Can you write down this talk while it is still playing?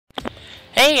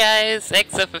Hey guys,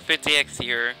 XLev450X's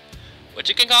here. But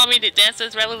you can call me the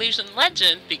Dances Revolution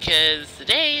Legend because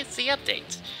today is the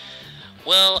update.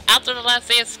 Well, after the last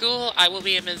day of school, I will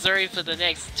be in Missouri for the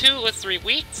next 2 or 3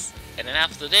 weeks, and then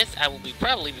after this, I will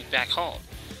probably be back home.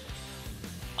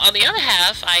 On the other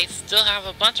half, I still have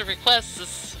a bunch of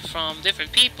requests from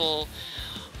different people,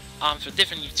 for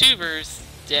different YouTubers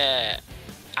that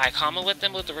I comment with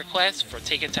them with the request for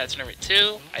Taking Touch number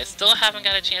 2. I still haven't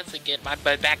got a chance to get my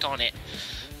butt back on it,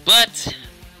 but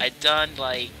I done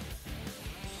like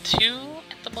 2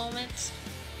 at the moment.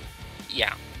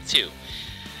 Yeah, 2.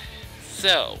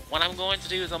 So what I'm going to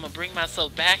do is I'm gonna bring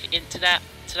myself back into that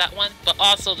one, but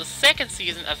also the second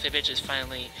season of Fibbage is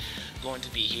finally going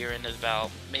to be here in about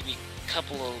maybe a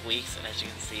couple of weeks, and as you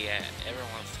can see,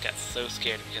 everyone's got so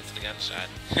scared because of the gunshot,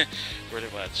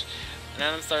 pretty much. And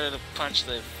then I'm starting to punch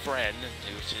the friend,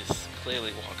 which is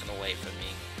clearly walking away from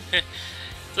me.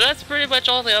 So that's pretty much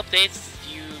all the updates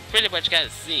you pretty much got to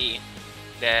see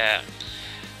that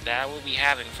I will be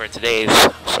having for today's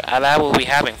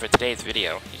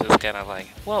video. You just kind of like,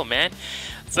 whoa, man.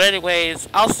 So anyways,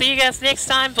 I'll see you guys next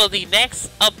time for the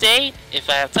next update if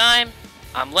I have time.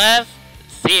 I'm Lev.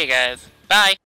 See you guys. Bye.